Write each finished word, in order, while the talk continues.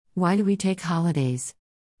Why do we take holidays?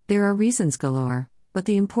 There are reasons galore, but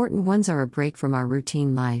the important ones are a break from our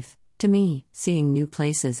routine life. To me, seeing new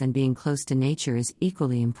places and being close to nature is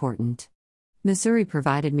equally important. Missouri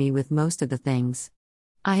provided me with most of the things.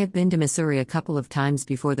 I have been to Missouri a couple of times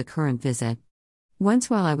before the current visit. Once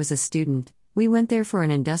while I was a student, we went there for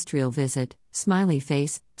an industrial visit, smiley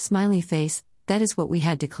face, that is what we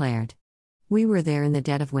had declared. We were there in the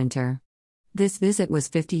dead of winter. This visit was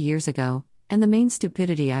 50 years ago, and the main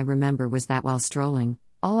stupidity I remember was that while strolling,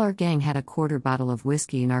 all our gang had a quarter bottle of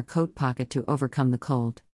whiskey in our coat pocket to overcome the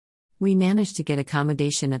cold. We managed to get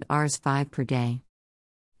accommodation at Rs 5 per day.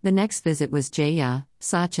 The next visit was Jaya,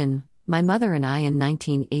 Sachin, my mother and I in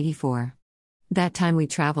 1984. That time we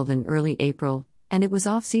traveled in early April, and it was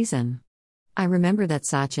off-season. I remember that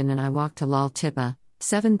Sachin and I walked to Lal Tibba,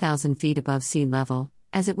 7,000 feet above sea level,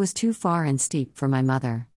 as it was too far and steep for my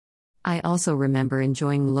mother. I also remember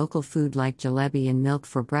enjoying local food like jalebi and milk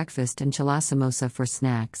for breakfast and chola samosa for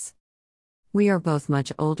snacks. We are both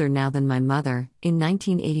much older now than my mother, in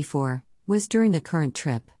 1984, was during the current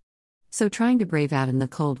trip. So trying to brave out in the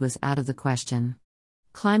cold was out of the question.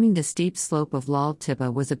 Climbing the steep slope of Lal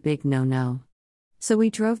Tibba was a big no-no. So we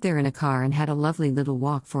drove there in a car and had a lovely little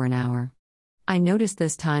walk for an hour. I noticed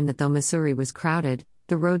this time that though Missouri was crowded,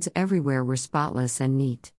 the roads everywhere were spotless and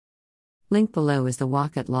neat. Link below is the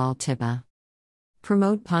walk at Lal Tibba.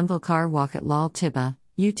 Pramod Panvalkar Walk at Lal Tibba,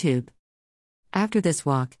 YouTube. After this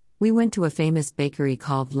walk, we went to a famous bakery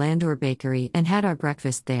called Landoor Bakery and had our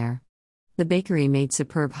breakfast there. The bakery made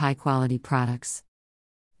superb high-quality products.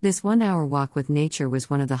 This 1-hour walk with nature was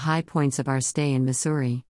one of the high points of our stay in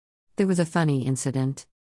Missouri. There was a funny incident.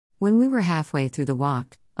 When we were halfway through the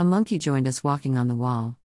walk, a monkey joined us walking on the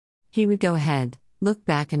wall. He would go ahead, look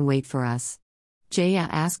back and wait for us. Jaya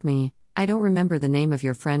asked me, "I don't remember the name of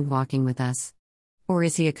your friend walking with us. Or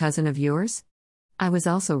is he a cousin of yours?" I was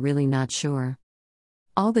also really not sure.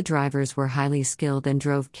 All the drivers were highly skilled and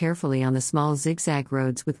drove carefully on the small zigzag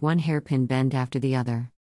roads with one hairpin bend after the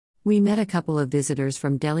other. We met a couple of visitors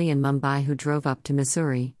from Delhi and Mumbai who drove up to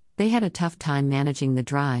Missouri. They had a tough time managing the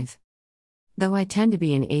drive. Though I tend to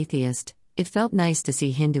be an atheist, it felt nice to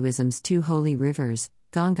see Hinduism's two holy rivers,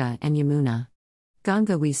 Ganga and Yamuna.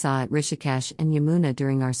 Ganga we saw at Rishikesh and Yamuna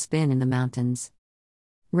during our spin in the mountains.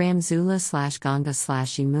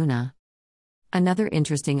 Ramzula/Ganga/Yamuna. Another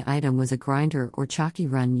interesting item was a grinder or chakki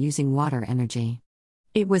run using water energy.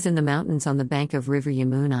 It was in the mountains on the bank of River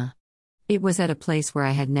Yamuna. It was at a place where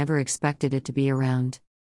I had never expected it to be around.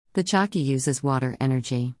 The chakki uses water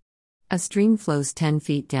energy. A stream flows 10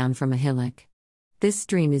 feet down from a hillock. This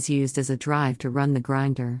stream is used as a drive to run the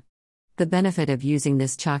grinder. The benefit of using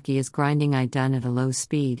this chakki is grinding is done at a low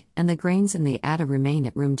speed, and the grains in the atta remain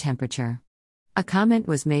at room temperature. A comment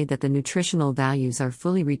was made that the nutritional values are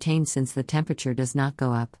fully retained since the temperature does not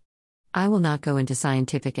go up. I will not go into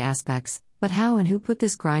scientific aspects, but how and who put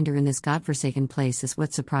this grinder in this godforsaken place is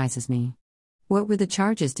what surprises me. What were the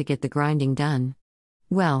charges to get the grinding done?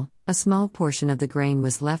 Well, a small portion of the grain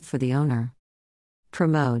was left for the owner.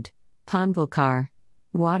 Pramod Panvalkar,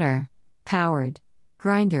 water powered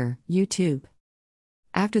grinder, YouTube.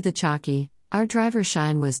 After the chakki, our driver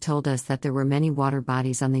Shine was told us that there were many water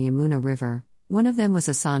bodies on the Yamuna River. One of them was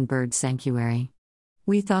a San bird sanctuary.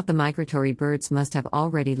 We thought the migratory birds must have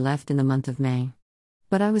already left in the month of May.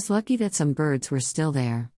 But I was lucky that some birds were still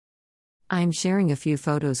there. I am sharing a few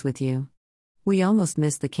photos with you. We almost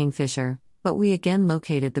missed the kingfisher, but we again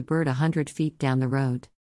located the bird 100 feet down the road.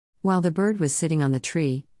 While the bird was sitting on the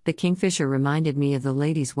tree, the kingfisher reminded me of the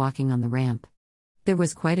ladies walking on the ramp. There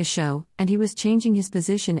was quite a show, and he was changing his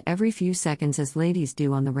position every few seconds as ladies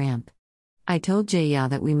do on the ramp. I told Jaya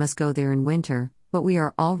that we must go there in winter, but we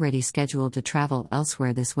are already scheduled to travel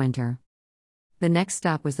elsewhere this winter. The next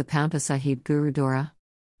stop was the Paonta Sahib Gurudwara.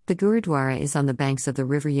 The Gurudwara is on the banks of the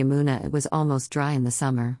river Yamuna. It was almost dry in the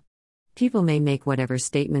summer. People may make whatever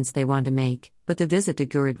statements they want to make, but the visit to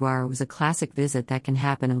Gurudwara was a classic visit that can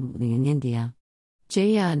happen only in India.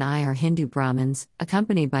 Jaya and I are Hindu Brahmins,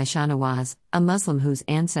 accompanied by Shahnawaz, a Muslim whose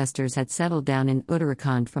ancestors had settled down in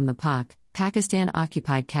Uttarakhand from the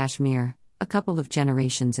Pakistan-occupied Kashmir, a couple of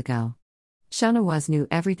generations ago. Shahnawaz knew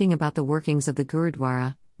everything about the workings of the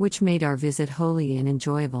Gurudwara, which made our visit holy and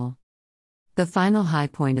enjoyable. The final high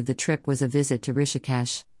point of the trip was a visit to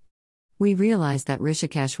Rishikesh. We realized that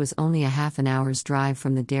Rishikesh was only a half an hour's drive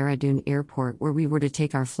from the Dehradun airport where we were to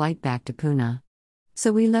take our flight back to Pune.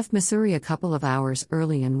 So we left Missouri a couple of hours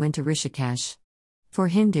early and went to Rishikesh. For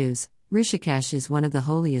Hindus, Rishikesh is one of the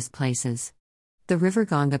holiest places. The river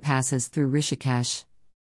Ganga passes through Rishikesh.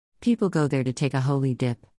 People go there to take a holy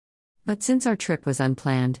dip. But since our trip was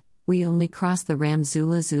unplanned, we only crossed the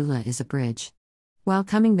Ramzula. Zula is a bridge. While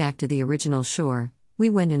coming back to the original shore,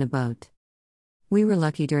 we went in a boat. We were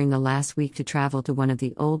lucky during the last week to travel to one of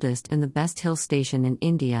the oldest and the best hill station in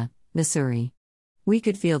India, Mussoorie. We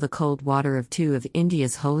could feel the cold water of two of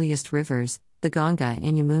India's holiest rivers, the Ganga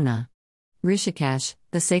and Yamuna. Rishikesh,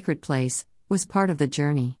 the sacred place, was part of the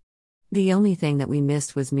journey. The only thing that we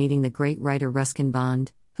missed was meeting the great writer Ruskin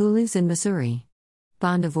Bond, who lives in Mussoorie.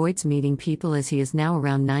 Bond avoids meeting people as he is now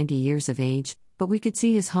around 90 years of age, but we could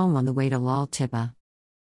see his home on the way to Lal Tippa.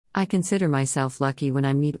 I consider myself lucky when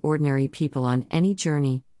I meet ordinary people on any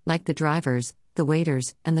journey, like the drivers, the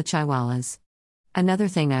waiters, and the chaiwalas. Another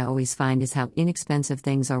thing I always find is how inexpensive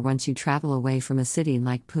things are once you travel away from a city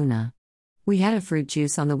like Pune. We had a fruit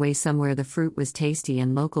juice on the way somewhere the fruit was tasty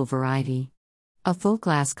and local variety. A full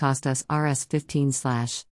glass cost us Rs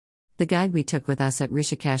 15/. The guide we took with us at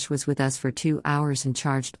Rishikesh was with us for 2 hours and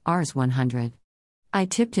charged Rs 100. I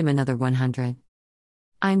tipped him another 100.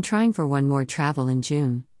 I'm trying for one more travel in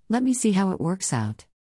June, let me see how it works out.